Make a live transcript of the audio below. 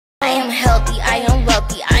healthy, I am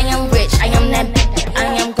wealthy, I am rich, I am that bitch. I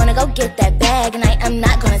am gonna go get that bag, and I am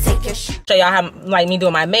not gonna take your shit. Show y'all how like me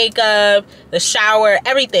doing my makeup, the shower,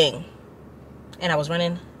 everything. And I was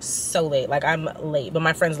running so late. Like I'm late, but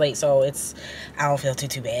my friend's late, so I don't feel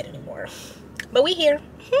too bad anymore. But we here.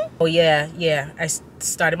 Oh yeah. I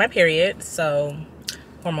started my period, so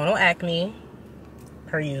hormonal acne,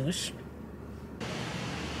 per usual.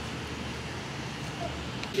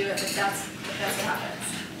 Do it if that's what happens.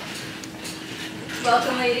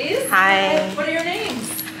 Welcome, ladies. Hi. What are your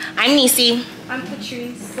names? I'm Nisi. I'm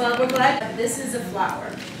Patrice. Well, we're glad this is a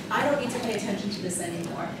flower. I don't need to pay attention to this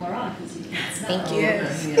anymore. We're on because you can't smell. Thank you.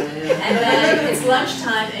 Yes. And then it's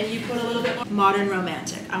lunchtime and you put a little bit more modern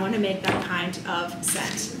romantic. I want to make that kind of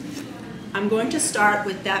scent. I'm going to start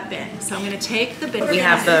with that bin. So I'm going to take the bin. We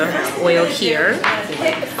have the oil here.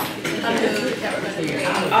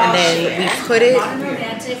 And then we put it,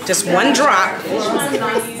 just one drop. You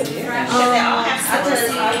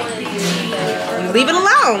leave it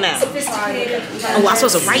alone now. Oh, I'm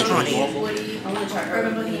supposed to write on it.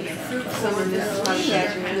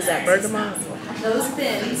 Is that bergamot? Those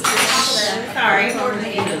bins, sorry, so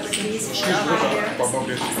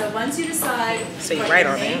once you decide so you what write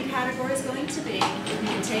your on main it. category is going to be, you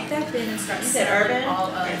can take that bin and start selling all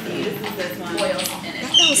of the oils in it. That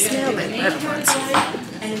don't smell like bergamot.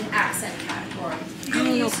 And an accent category. You can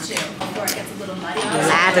use two before it gets a little muddy.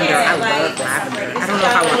 Lavender, I love lavender. I don't know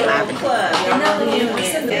if I want lavender.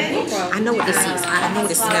 I know what this is. I know what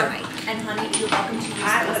it smells like. And honey, you're welcome to use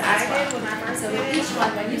those as well. So with each one,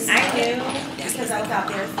 when you smell I knew because I was out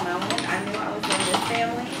there smelling. I knew I was in this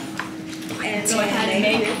family. And go ahead and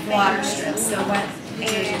make water strips. So what you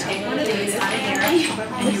do is you take one of these out of here and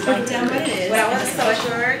you write down what it is. But I wasn't so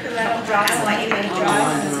sure because I don't draw so like even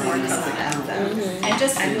and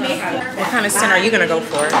just make What kind of scent are you gonna go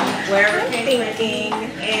for? wherever thinking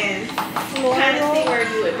and kind of see where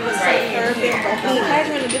you would be right here.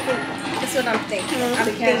 That's what I'm thinking.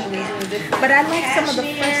 But I like some of the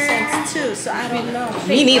fresh scents too, so I don't know.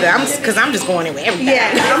 Me neither. Cause I'm just going in with everything.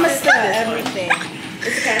 Yeah, I'm gonna sell everything.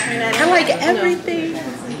 I like everything.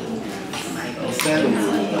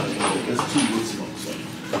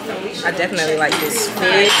 I definitely like this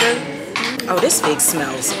fig. Oh, this fig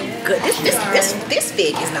smells good. This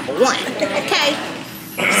fig is number one. Okay,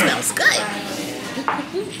 it smells good.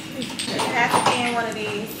 You have to be in one of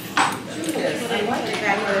these.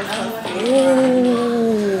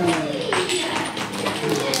 Ooh.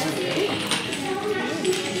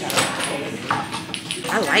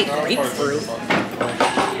 I like grapefruit.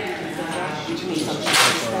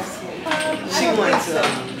 She wants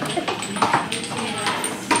some.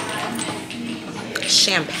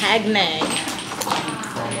 Champagne.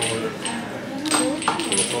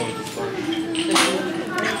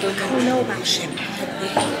 I don't know about champagne.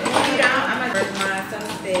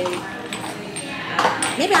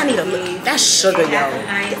 Maybe I need a look. That's sugar, yo.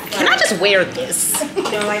 Can I just wear this? You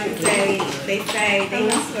know, like they say they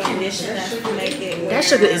use condition to make it. That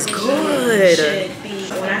sugar is good.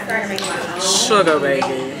 When I started making my own Sugar,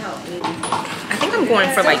 baby. I think I'm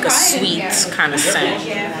going for like a sweet kind of scent.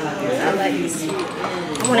 I like this.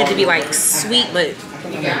 I want it to be like sweet, but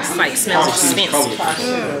it's like smells expensive.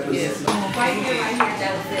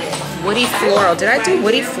 Woody floral. Did I do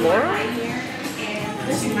woody floral?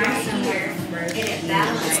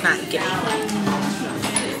 It's not giving.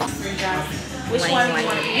 Which one do you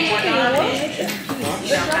want to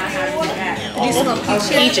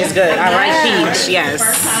Peach is good. I like peach, yes.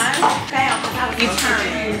 You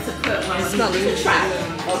turn to put one. Try it.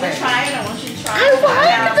 Okay. Try it. I want you to try it. I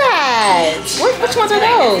like that. Which ones are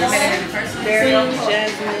those? Cream,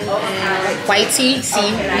 jasmine, and White tea.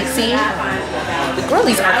 See? The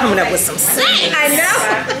girlies are coming up with some scents. I know.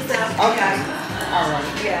 Okay. All right.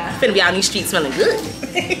 Yeah. Finna be out in these streets smelling good.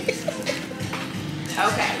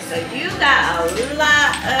 Okay, so you got a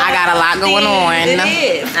lot of I got a lot going on. It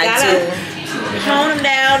is. I do. Tone them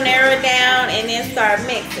down, narrow it down, and then start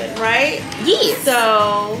mixing, right? Yes.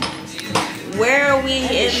 So, where are we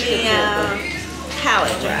in the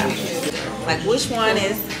palette drop? Like, which one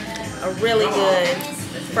is a really good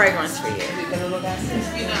fragrance for you?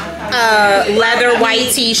 Leather,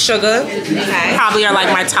 white tea, sugar. Okay. Probably are like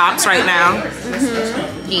my tops right now.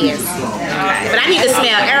 Yes. But I need to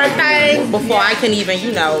smell everything before I can even,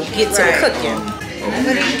 you know, get to the cooking.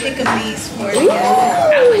 What do you think of these for?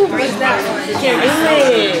 What's that one?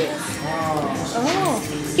 Oh.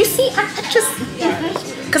 You see, I just,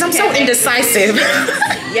 because I'm so indecisive.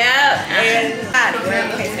 Yeah, and whatever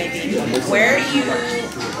the case may be, where do you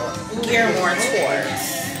gear more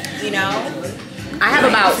towards? You know? I have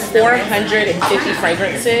about 450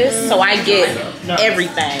 fragrances, so I get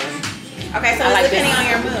everything. Okay, so I it's like depending this. on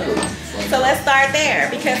your mood. So let's start there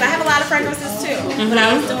because I have a lot of fragrances too, but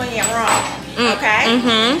I was doing it wrong. Okay.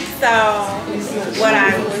 So what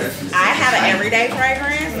I have an everyday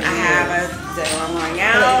fragrance. I have a day where I'm going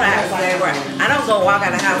out. I have a day where I don't go walk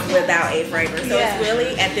out of the house without a fragrance. So it's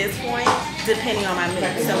really at this point depending on my mood.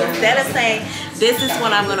 So instead of saying this is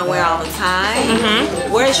what I'm gonna wear all the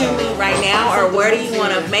time, where's your mood right now, or where do you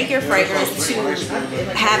want to make your fragrance to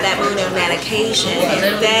have that mood on that occasion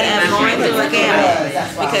instead of going through a gamut?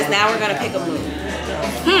 Because now we're gonna pick a mood,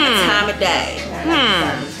 a time of day.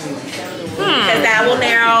 Because that will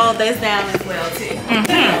narrow this down as well too.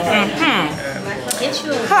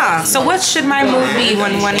 Huh. So what should my mood be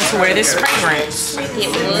when wanting to wear this fragrance?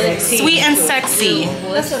 Sweet and sexy.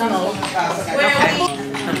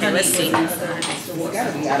 Okay, let's see.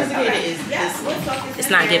 It's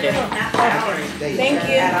not giving. Thank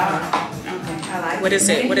you. What is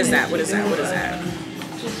it? What is that? What is that? What is that?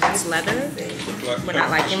 It's leather. We're not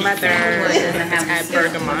liking leather. Let's add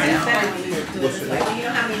bergamot.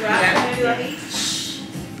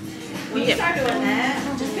 When you start doing that,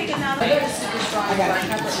 just pick another. I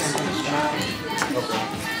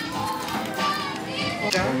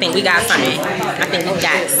think we got something. I think we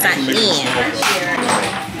got something.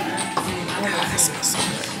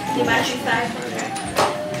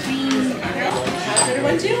 How's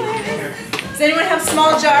everyone doing? Does anyone have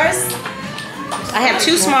small jars? I have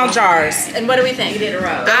 2 small jars. And what do we think? You did a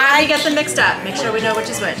rose. I get them mixed up. Make sure we know which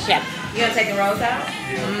is which. Yeah. You gonna take the rose out?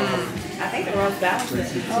 I think the rose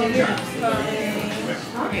balances it. Oh, yeah.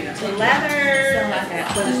 The leather.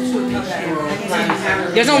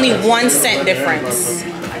 There's only 1 cent difference.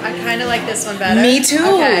 I kind of like this one better. Me too.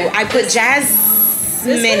 Okay. I put jasmine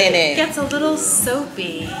This one in it. gets a little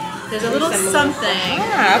soapy. There's a little something.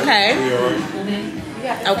 Ah, okay.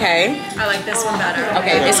 Okay. I like this one better.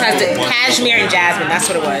 Okay. This has the cashmere and jasmine. That's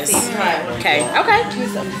what it was. Okay. Okay.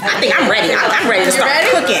 I think I'm ready. I'm ready to start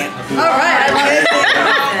cooking. All right. I love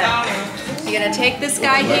it. You're gonna take this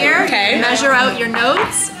guy here. Okay. Measure out your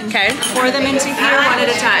notes. And Okay. pour them into here one at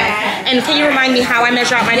a time. And can you remind me how I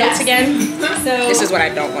measure out my notes again? So This is what I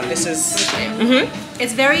don't want. This is.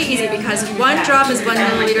 it's very easy because 1 drop is 1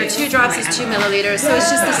 milliliter, 2 drops is 2 milliliters, so it's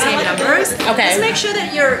just the same numbers. Okay. Just make sure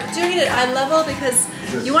that you're doing it at eye level because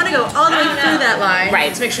you want to go all the way through that line.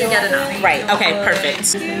 Right. To make sure you get enough. Right. Okay.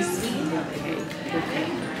 Perfect.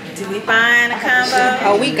 Did we find a combo?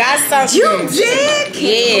 Oh, we got something. You did?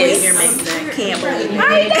 Yes. You're mixing. Can't believe it.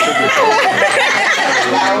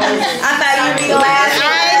 I thought you'd be the last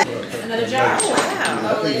one. Another jar.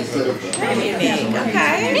 Wow. Very unique.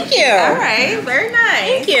 Okay. Thank you. All right. Very nice.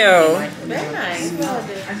 Thank you. Very nice.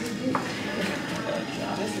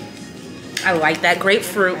 I like that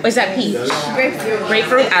grapefruit. Is that peach? Grapefruit.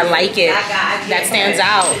 Grapefruit. I like it. That stands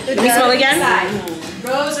out. Let me smell again.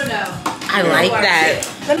 Rose or no? I like that.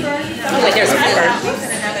 Oh, wait, there's a pepper.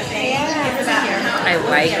 I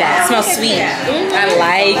like that. It smells sweet. I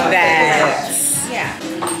like that.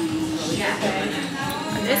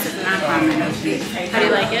 This is not common. How do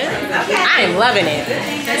you like it? I am loving it.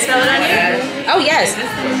 Can I smell it on you? Oh, yes.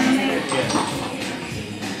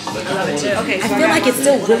 I love it too. Okay, I feel like it's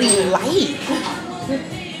still really light.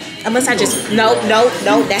 Unless I just, no,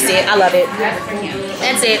 that's it. I love it.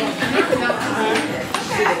 That's it.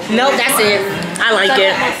 No, that's it. I like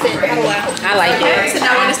it. I like it. So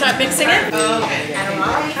now we're gonna start mixing it.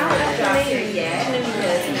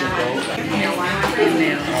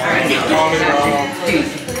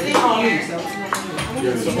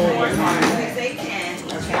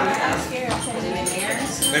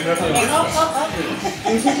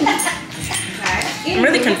 I'm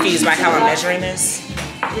really confused by how I'm measuring this.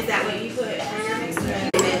 Is that what you put for your mixer?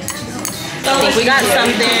 I think we got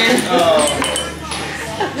something.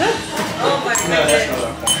 Oh my goodness.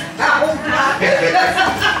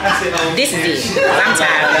 This is it. I'm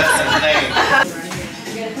tired.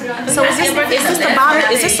 So is this the bottle?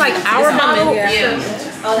 Is this like our bottle? Yeah.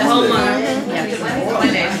 Oh, the whole month.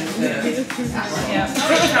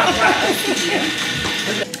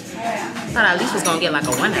 I thought at least was gonna get like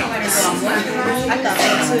a 1 ounce. I thought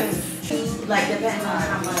that too. Like depending on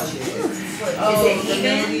how much. Is it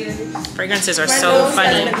even? Fragrances are so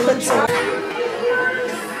funny.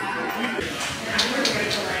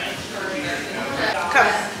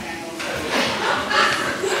 Come.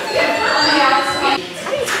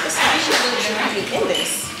 In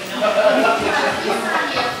this.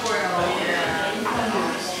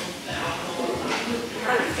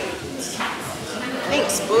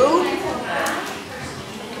 Thanks, boo.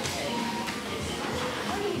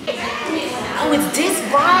 Oh, it's this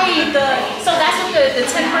right. So that's what the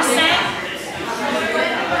 10%.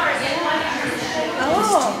 Oh.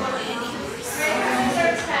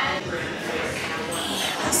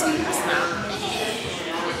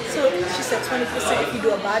 If you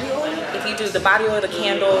do a body oil? If you do the body oil, the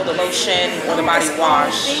candle, the lotion, or the body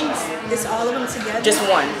wash. It's all of them together? Just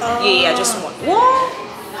one. Oh. Yeah, just one. What?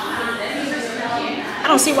 I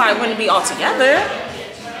don't see why it wouldn't be all together.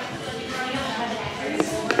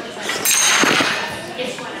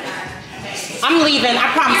 I'm leaving. I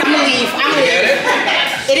promise. I'm gonna leave. I'm leaving.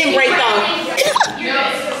 It didn't break though.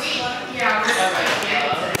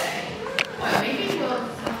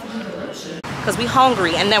 Because we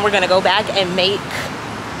hungry, and then we're gonna go back and make.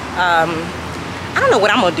 I don't know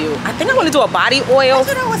what I'm gonna do. I think I'm gonna do a body oil.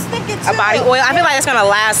 That's what I was thinking too. A body oil. I feel like it's gonna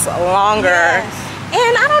last longer. Yes.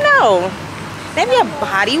 And I don't know. Maybe a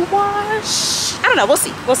body wash. I don't know. We'll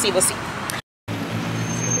see. We'll see. We'll see.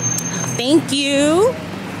 Thank you.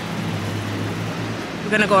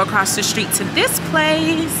 We're gonna go across the street to this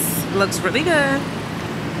place. Looks really good.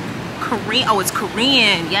 Korean. Oh, it's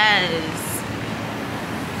Korean. Yes.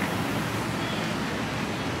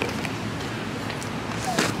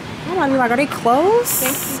 Oh, I mean, like, are they closed?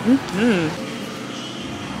 Thank you.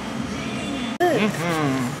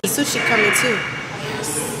 Sushi coming too.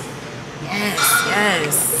 Yes,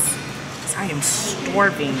 yes. I am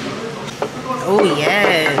starving. Oh,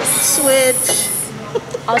 yes. Switch.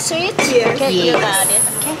 Oh, sweet? Yeah. Okay, you Yes. got it.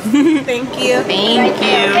 Okay. Thank you. Thank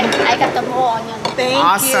you. Okay, I got the whole onion. Thank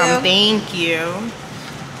Awesome, you. thank you.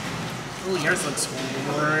 Ooh, yours looks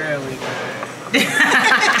really good.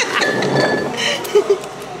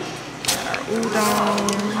 Udon.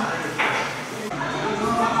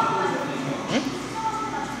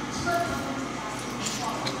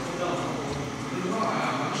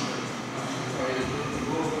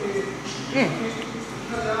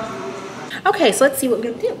 Okay, so let's see what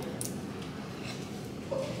we're gonna do.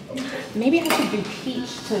 Maybe I should do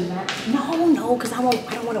peach to match. No, because I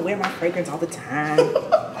don't want to wear my fragrance all the time. Oh,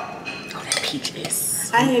 that peach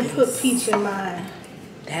is. I didn't put peach in mine.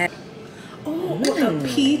 That. Oh, a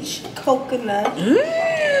peach, coconut,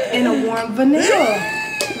 and a warm vanilla.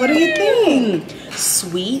 What do you think?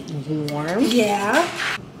 Sweet, warm. Yeah.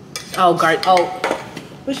 Oh, oh.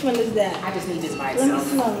 Which one is that? I just need this by Let me itself.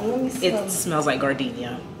 smell it. Let me smell It it. smells like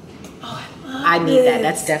gardenia. Oh, I need that.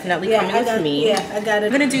 That's definitely coming with me. Yeah, I got it.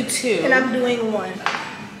 I'm gonna do two. And I'm doing one.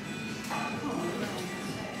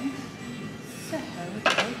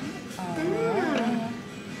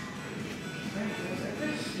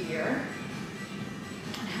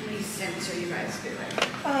 How many scents are you guys doing?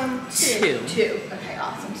 Two. Two. Okay,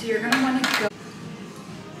 awesome. So you're gonna want to go.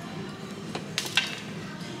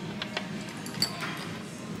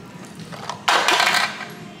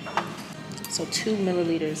 So 2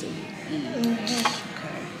 milliliters of each.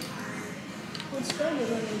 Okay. What's better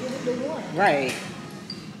than to give it to one? Right.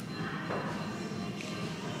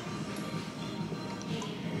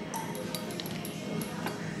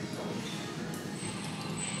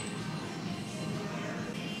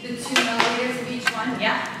 The 2 milliliters of each one?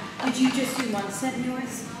 Yeah. Did you just do 1 scent in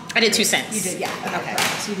yours? I did 2 cents. You did, yeah. Okay.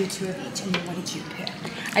 So you did 2 of each. And then what did you pick?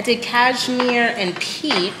 I did cashmere and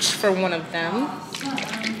peach for one of them.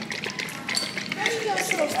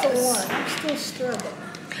 I'm still struggling.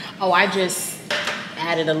 Oh, I just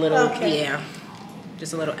added a little, Okay. yeah,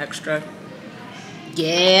 just a little extra.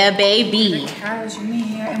 Yeah, baby.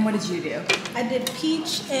 Cashmere. And what did you do? I did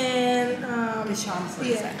peach and The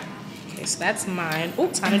Champs-Elysees. yeah. Okay, so that's mine. Oh,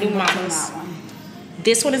 time to do What's on mama's. that one?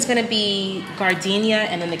 This one is gonna be gardenia,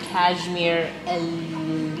 and then the cashmere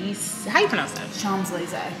elise. How you pronounce that?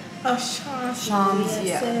 Champs-Elysees. A Champs. Champs,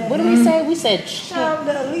 yeah. What did we say? We said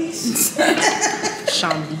Champs.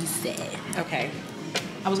 Champs-Elysees. Okay.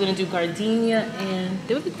 I was gonna do gardenia and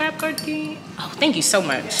did we grab gardenia? Oh, thank you so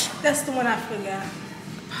much. That's the one I forgot.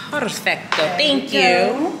 Perfecto. Thank you you.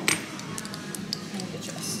 Let me get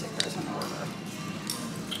your stickers in order.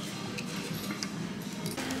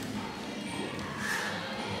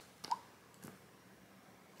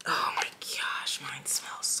 Oh my gosh, mine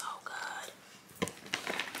smells so good.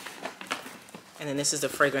 And then this is the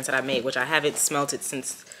fragrance that I made, which I haven't smelt it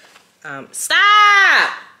since.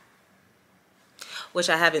 Stop! Which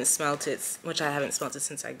I haven't smelt it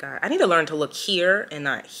since I got. I need to learn to look here and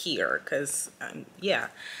not here, cause yeah.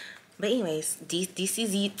 But anyways, this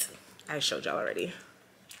is it. I showed y'all already.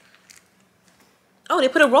 Oh, they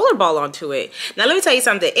put a roller ball onto it. Now let me tell you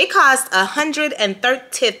something. It cost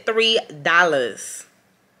 $133.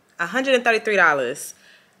 $133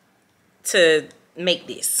 to make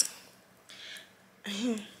this.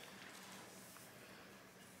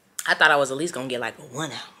 I thought I was at least gonna get like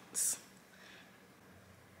 1 ounce.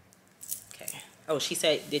 Okay. Oh, she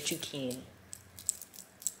said that you can.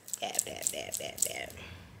 Dab.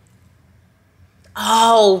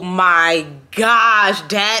 Oh my gosh,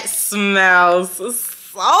 that smells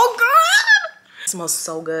so good. smells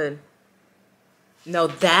so good. No,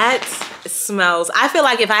 that smells, I feel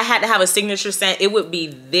like if I had to have a signature scent, it would be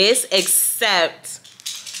this, except,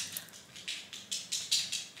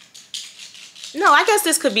 no, I guess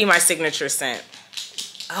this could be my signature scent.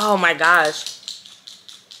 Oh my gosh.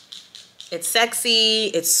 It's sexy,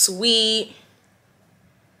 it's sweet.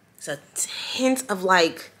 It's a hint of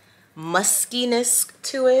like muskiness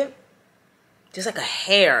to it. Just like a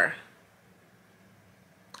hair.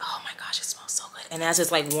 Oh my gosh, it smells so good. And as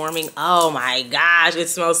it's like warming, oh my gosh, it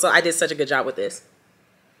smells so, I did such a good job with this.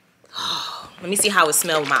 Oh, let me see how it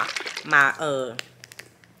smells well,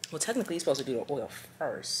 technically you're supposed to do the oil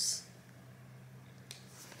first.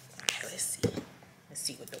 Okay, let's see. Let's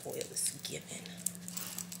see what the oil is giving.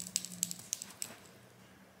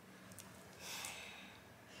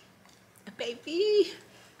 Baby,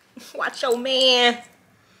 watch your man.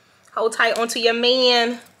 Hold tight onto your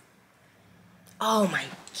man. Oh my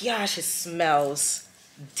gosh, it smells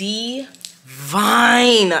divine.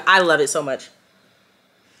 I love it so much.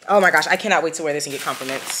 Oh my gosh, I cannot wait to wear this and get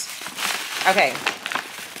compliments. Okay,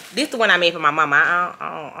 this is the one I made for my mama.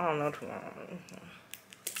 I don't know too much.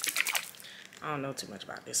 I don't know too much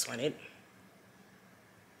about this one. It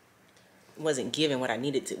wasn't giving what I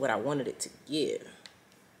needed to, what I wanted it to give.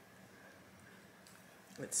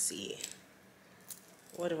 Let's see.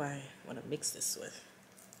 What do I want to mix this with?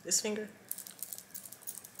 This finger?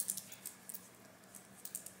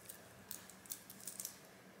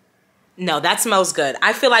 No, that smells good.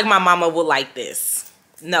 I feel like my mama will like this.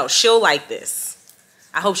 No, she'll like this.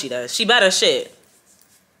 I hope she does. She better shit.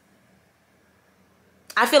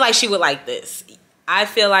 I feel like she would like this. I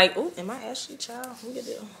feel like, ooh, am I Ashley, child? What you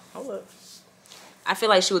do? Hold up. I feel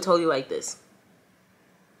like she would totally like this.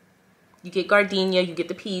 You get gardenia, you get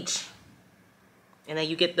the peach, and then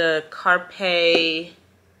you get the carpe,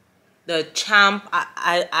 the champ.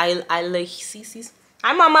 I like CC's.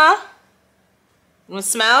 Hi, mama. You want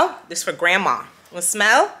to smell? This is for grandma. You want to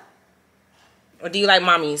smell? Or do you like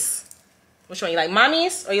mommies? Which one? You like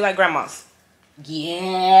mommies or you like grandmas?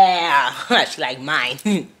 Yeah, she like mine.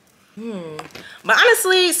 But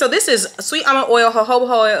honestly, so this is sweet almond oil, jojoba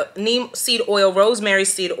oil, neem seed oil, rosemary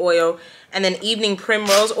seed oil, and then evening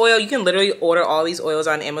primrose oil. You can literally order all these oils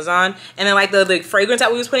on Amazon. And then like the fragrance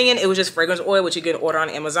that we was putting in, it was just fragrance oil, which you can order on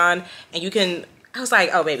Amazon. And you can, I was like,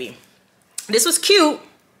 oh baby, this was cute.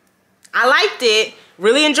 I liked it,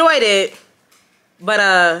 really enjoyed it. But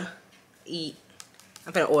I'm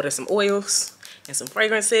gonna order some oils and some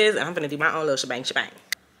fragrances, and I'm gonna do my own little shebang.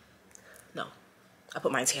 No, I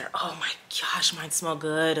put mine here. Oh my gosh, mine smell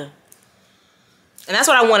good. And that's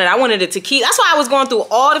what I wanted. I wanted it to keep. That's why I was going through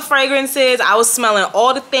all the fragrances. I was smelling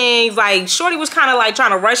all the things. Like, shorty was kind of like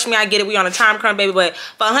trying to rush me. I get it. We on a time crunch, baby. But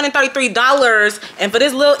for $133 and for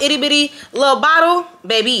this little itty bitty little bottle,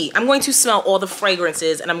 baby, I'm going to smell all the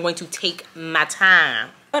fragrances and I'm going to take my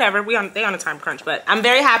time. Whatever. They on a time crunch. But I'm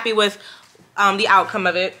very happy with the outcome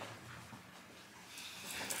of it.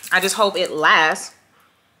 I just hope it lasts.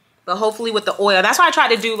 But hopefully with the oil, that's why I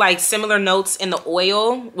try to do like similar notes in the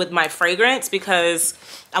oil with my fragrance, because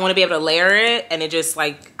I want to be able to layer it, and it just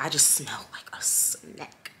like, I just smell like a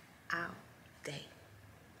snack all day.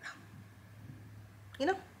 You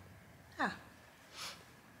know? Yeah.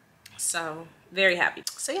 So very happy.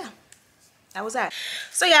 So yeah, that was that.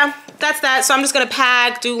 So yeah, that's that. So I'm just gonna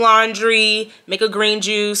pack, do laundry, make a green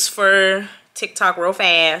juice for TikTok real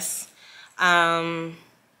fast.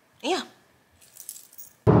 Yeah.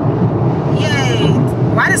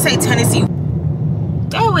 Why does it say Tennessee?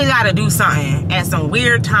 They always gotta do something at some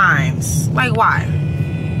weird times. Like why?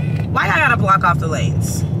 Why y'all gotta block off the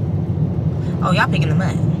lanes? Oh, y'all picking the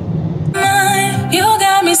mud. You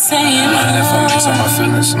got me saying. I'm not if I mix up my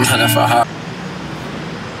feelings. I'm not if I hop.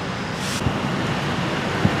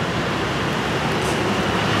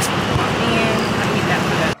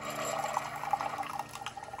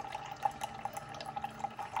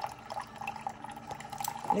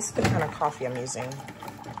 This is the kind of coffee I'm using.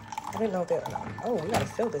 I didn't know that. Oh, we gotta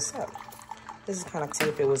fill this up. This is kind of see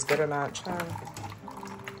if it was good or not, child.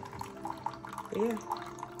 But yeah,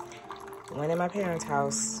 went in my parents'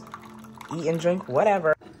 house, eat and drink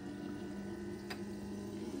whatever.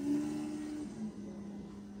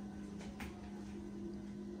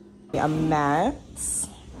 I'm Matt.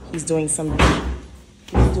 He's doing some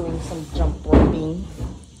jump roping.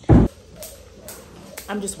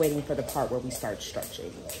 I'm just waiting for the part where we start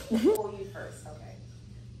stretching. Pull you first, okay.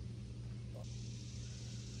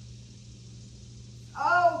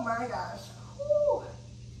 Oh my gosh. Whew.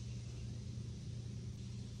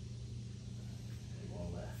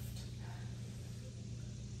 One left.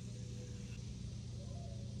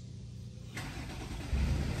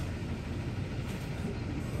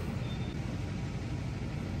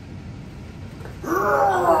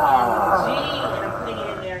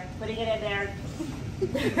 Putting it in there.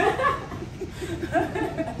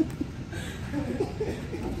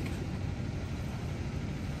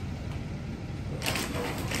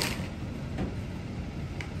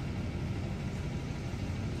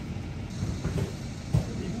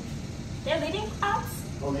 They're leaving pops?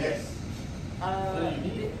 Oh, yes.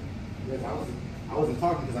 Yes, I wasn't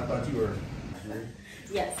talking because I thought you were.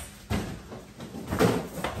 Yes.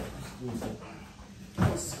 Squeeze it.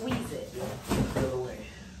 Oh, squeeze it. Throw it away.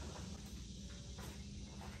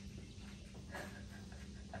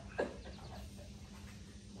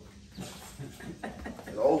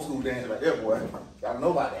 It's old school dance right there, boy. Gotta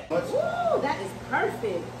know about that. Much. Woo, that is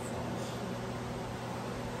perfect.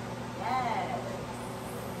 Yes.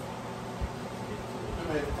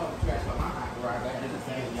 Remember if you talk trash about my hot garage, that is the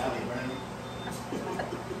same y'all ain't running.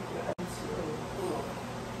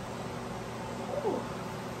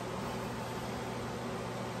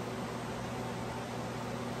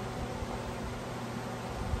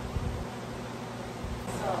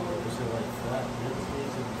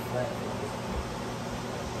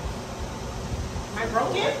 Am I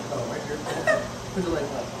broken? Oh, right here. Put your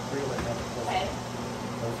legs up. Bring your legs up. Okay.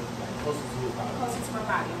 Closer to your body. Closer to my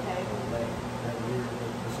body, okay?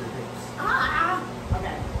 Push your hips. Ah!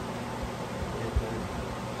 Okay.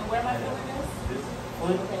 And where am I feeling this? This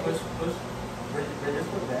foot, push. Bring this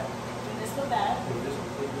foot back. Bring this foot back. Put this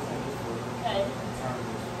and this foot. Okay. Turn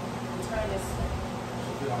this. Turn this.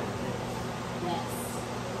 Should be on your hips. Yes.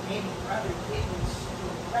 Baby brother getting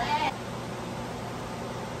stretched.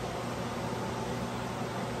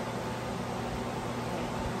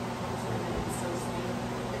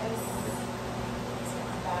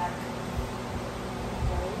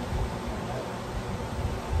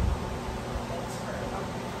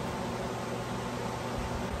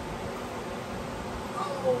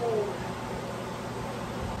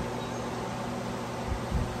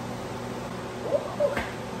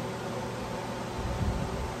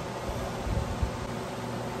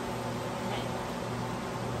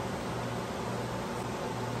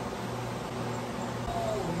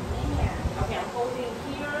 Okay, I'm holding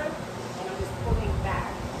here and I'm just pulling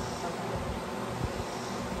back.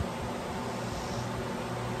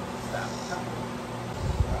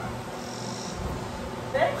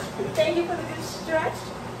 Okay. Thank you for the good stretch.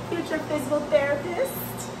 Future physical therapist.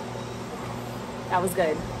 That was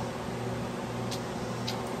good.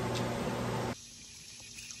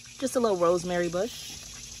 Just a little rosemary bush.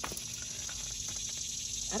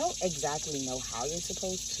 I don't exactly know how you're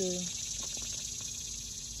supposed to.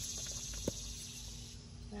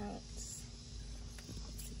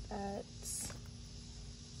 That's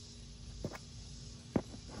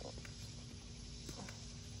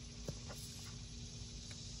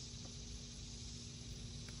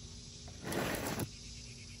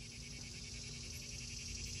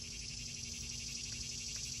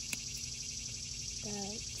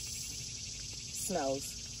smells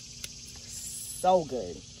so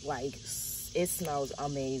good. Like, it smells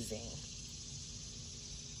amazing.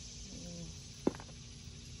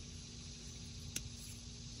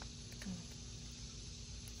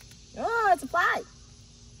 Oh, it's applied.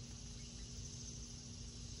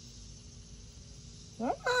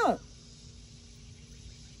 Oh.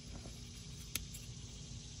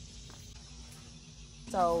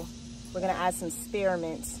 So we're gonna add some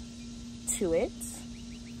spearmint to it.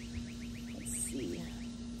 Let's see.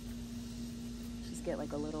 Just get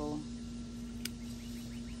like a little,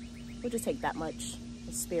 we'll just take that much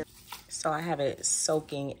spearmint. So I have it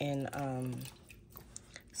soaking in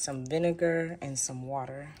some vinegar and some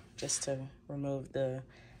water just to remove the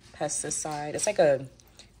pesticide. It's like a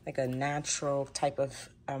natural type of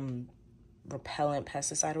repellent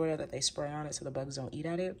pesticide or whatever that they spray on it so the bugs don't eat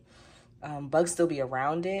at it. Bugs still be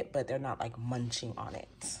around it, but they're not like munching on it.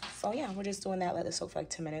 So yeah, we're just doing that. Let it soak for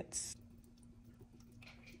like 10 minutes.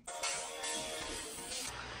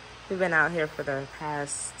 We've been out here for the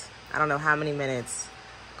past, I don't know how many minutes,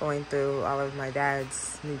 going through all of my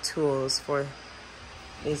dad's new tools for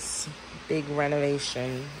this big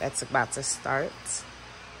renovation that's about to start.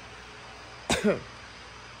 And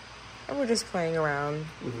we're just playing around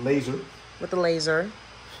With laser. with the laser.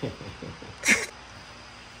 Trying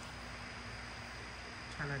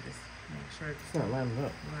to just make sure it's not lining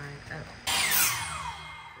up. lined up.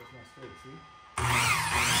 That's not straight, see?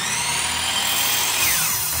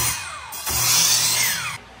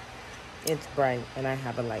 It's bright and I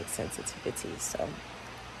have a light sensitivity, so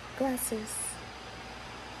glasses.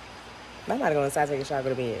 I'm not going inside, take a shower, go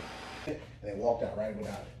to bed. And they walked out right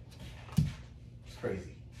without it. It's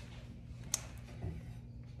crazy.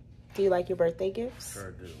 Do you like your birthday gifts?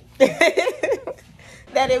 Sure do.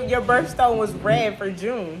 that your birthstone was red for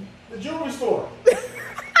June? The jewelry store.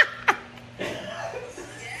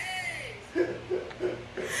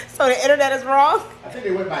 So the internet is wrong? I think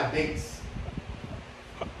they went by dates.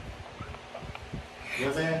 You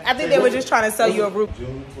know what I'm saying? I think they were just trying to sell you a roof.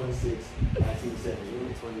 June 26, 1973.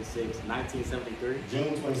 June 26, 1973.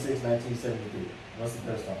 June 26, 1973. What's the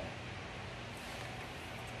first time?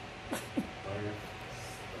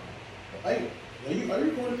 Hey, are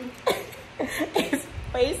you recording me? It's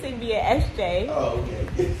facing me at SJ. Oh, okay.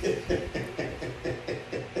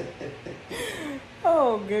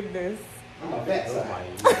 Oh, goodness. I'm a fat side.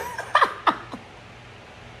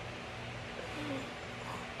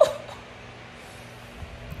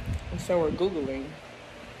 So we're Googling.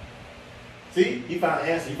 See, you found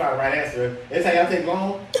the answer. You found the right answer. That's how y'all take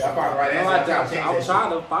long. Y'all found the right answer. I'm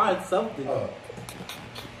trying to find something.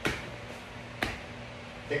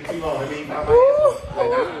 Take too long. I mean, you found my answer. Like,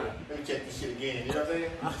 nah, let me check this shit again. You know what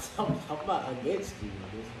I'm saying? I'm not against you on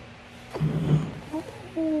this one.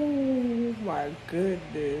 Oh my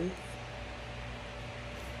goodness.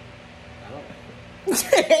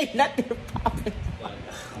 Ain't nothing popping.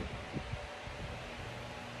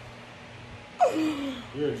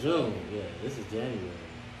 You're June. Yeah, this is January.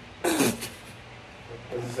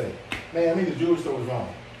 What's it say? Man, I mean the jewelry store was wrong.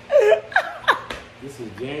 This is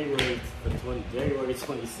January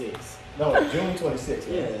 26th. No, June 26th.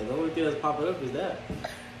 Yeah, the only thing that's popping up is that.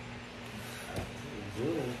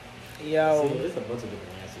 June. Yo. See, there's a bunch of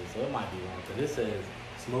different answers, so it might be wrong. Because this says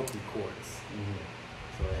smoky quartz.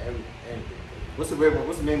 So everything. What's the red one?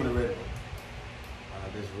 What's the name of the red one?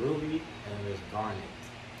 There's ruby and there's garnet.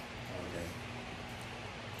 Okay.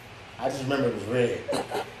 I just remember it was red.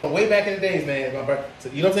 Way back in the days, man. My birth, so,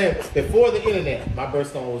 you know what I'm saying? Before the internet, my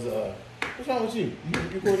birthstone was what's wrong with you? You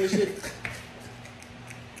record this shit?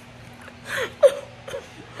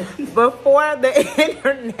 Before the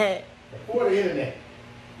internet. Before the internet.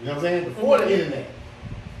 You know what I'm saying? Before the internet.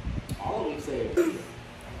 All of them say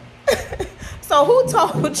So who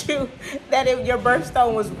told you that your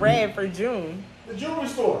birthstone was red for June? The jewelry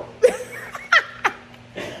store.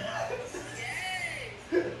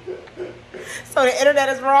 So the internet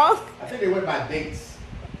is wrong? I think they went by dates.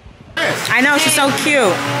 I know, she's so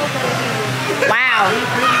cute. Wow.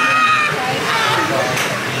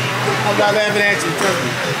 I'm not laughing at you, trust me.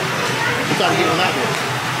 I'm trying to get one out there.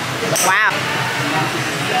 Wow.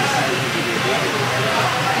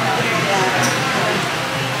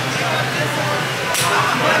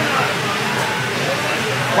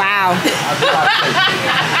 Wow.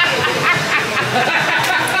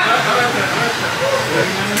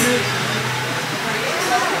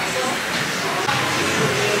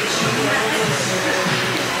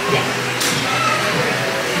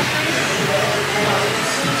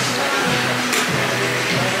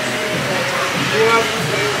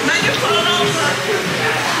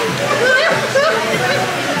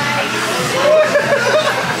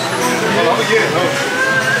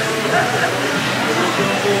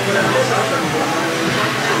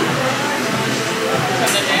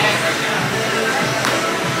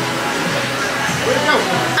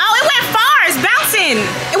 Oh, it went far. It's bouncing.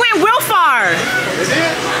 It went real far.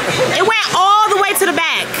 It went all the way to the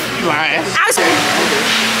back.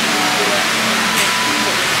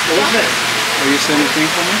 Are you sending a thing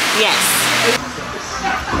for me? Yes.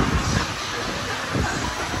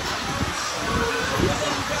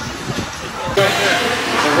 The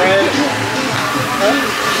red. Huh?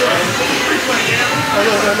 Oh,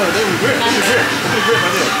 no, this is grip. This is grip. This is grip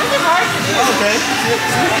right there. Oh, okay.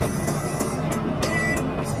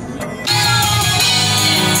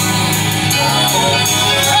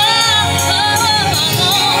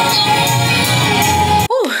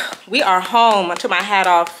 We are home. I took my hat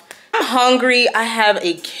off. I'm hungry. I have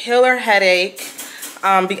a killer headache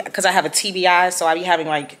because I have a TBI, so I be having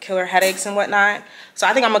like killer headaches and whatnot. So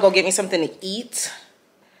I think I'm gonna go get me something to eat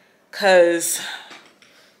because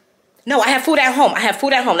no, I have food at home. I have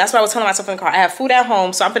food at home. That's what I was telling myself in the car. I have food at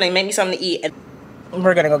home, so I'm gonna make me something to eat and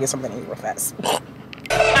we're gonna go get something to eat real fast.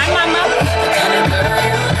 Hi,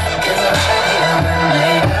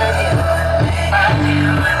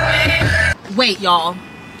 mama. Wait, y'all.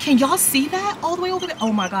 Can y'all see that all the way over there?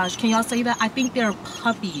 Oh my gosh, can y'all see that? I think they're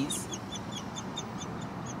puppies.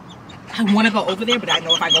 I want to go over there, but I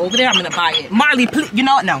know if I go over there, I'm gonna buy it. Marley, please, you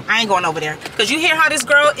know what? No, I ain't going over there. Cause you hear how this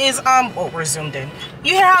girl is, oh, we're zoomed in.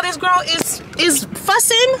 You hear how this girl is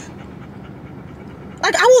fussing?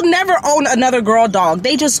 Like, I will never own another girl dog.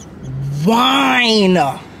 They just whine.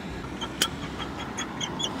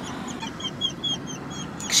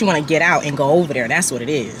 She wanna get out and go over there, that's what it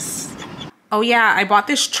is. Oh yeah, I bought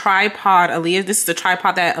this tripod, Aaliyah. This is the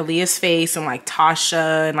tripod that Aaliyah's Face and like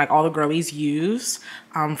Tasha and like all the girlies use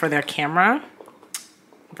for their camera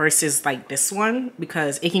versus like this one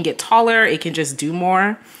because it can get taller, it can just do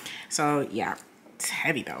more. So yeah, it's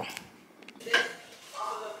heavy though. This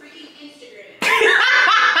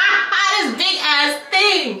big ass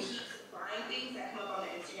thing.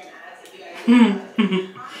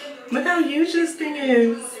 Look how huge this thing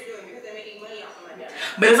is.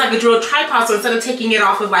 But it's like a dual tripod, so instead of taking it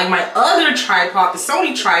off of like my other tripod, the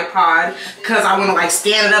Sony tripod, because I want to like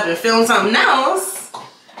stand it up and film something else,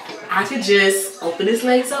 I could just open his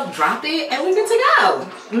legs up, drop it, and we're good to go.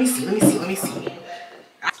 Let me see, let me see, let me see.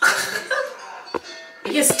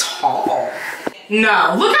 It gets tall.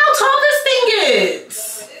 No, look how tall this thing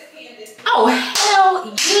is. Oh,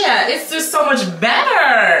 hell yeah. It's just so much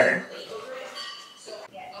better.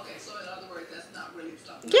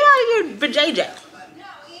 Get out of here, but JJ.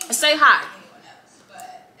 Say hi.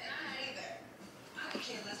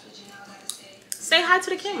 Say hi to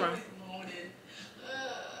the camera.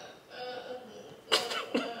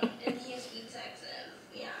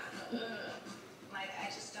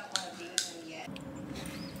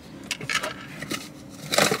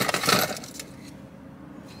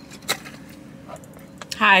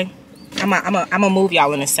 Hi. I'm gonna move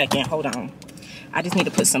y'all in a second. Hold on. I just need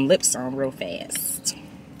to put some lips on real fast.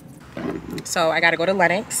 So I gotta go to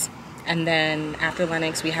Lenox, and then after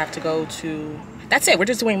Lenox we have to go to, that's it, we're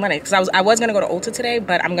just doing Lenox, because I was gonna go to Ulta today,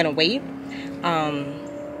 but I'm gonna wait.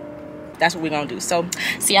 That's what we're gonna do. So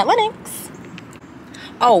see you at Lenox.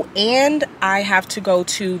 Oh, and I have to go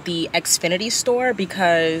to the Xfinity store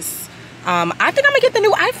because I think I'm gonna get the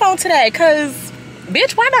new iPhone today, because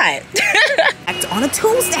bitch, why not? Act on a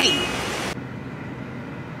Tuesday.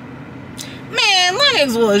 Man,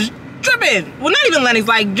 Lenox was tripping. Well, not even Lenox,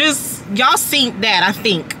 like just y'all seen that, I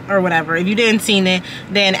think, or whatever. If you didn't seen it,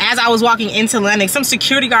 then as I was walking into Lenox, some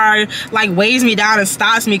security guard like waves me down and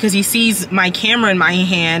stops me because he sees my camera in my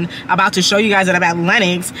hand about to show you guys that I'm at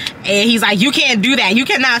Lenox, and he's like, you can't do that, you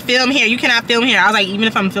cannot film here, you cannot film here. I was like, even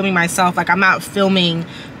if I'm filming myself, like I'm not filming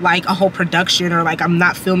like a whole production, or like I'm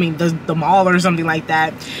not filming the mall or something like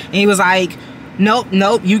that. And he was like, nope,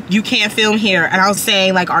 you can't film here. And I was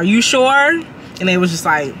saying like, are you sure? And it was just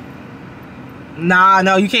like, nah,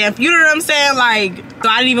 no, you can't. You know what I'm saying? Like, so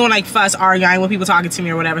I didn't even want to like fuss, argue. I didn't want people talking to me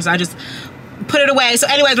or whatever. So I just put it away. So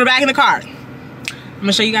anyways, we're back in the car. I'm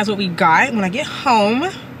gonna show you guys what we got when I get home.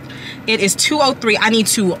 It is 2:03. I need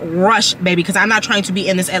to rush, baby, because I'm not trying to be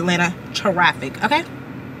in this Atlanta traffic. Okay?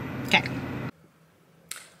 Okay.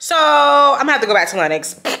 So I'm gonna have to go back to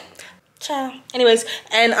Lenox. Ciao. Anyways,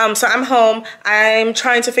 and so I'm home. I'm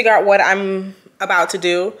trying to figure out what I'm about to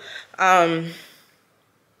do.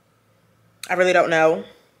 I really don't know.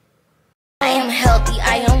 I am healthy,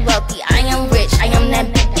 I am wealthy, I am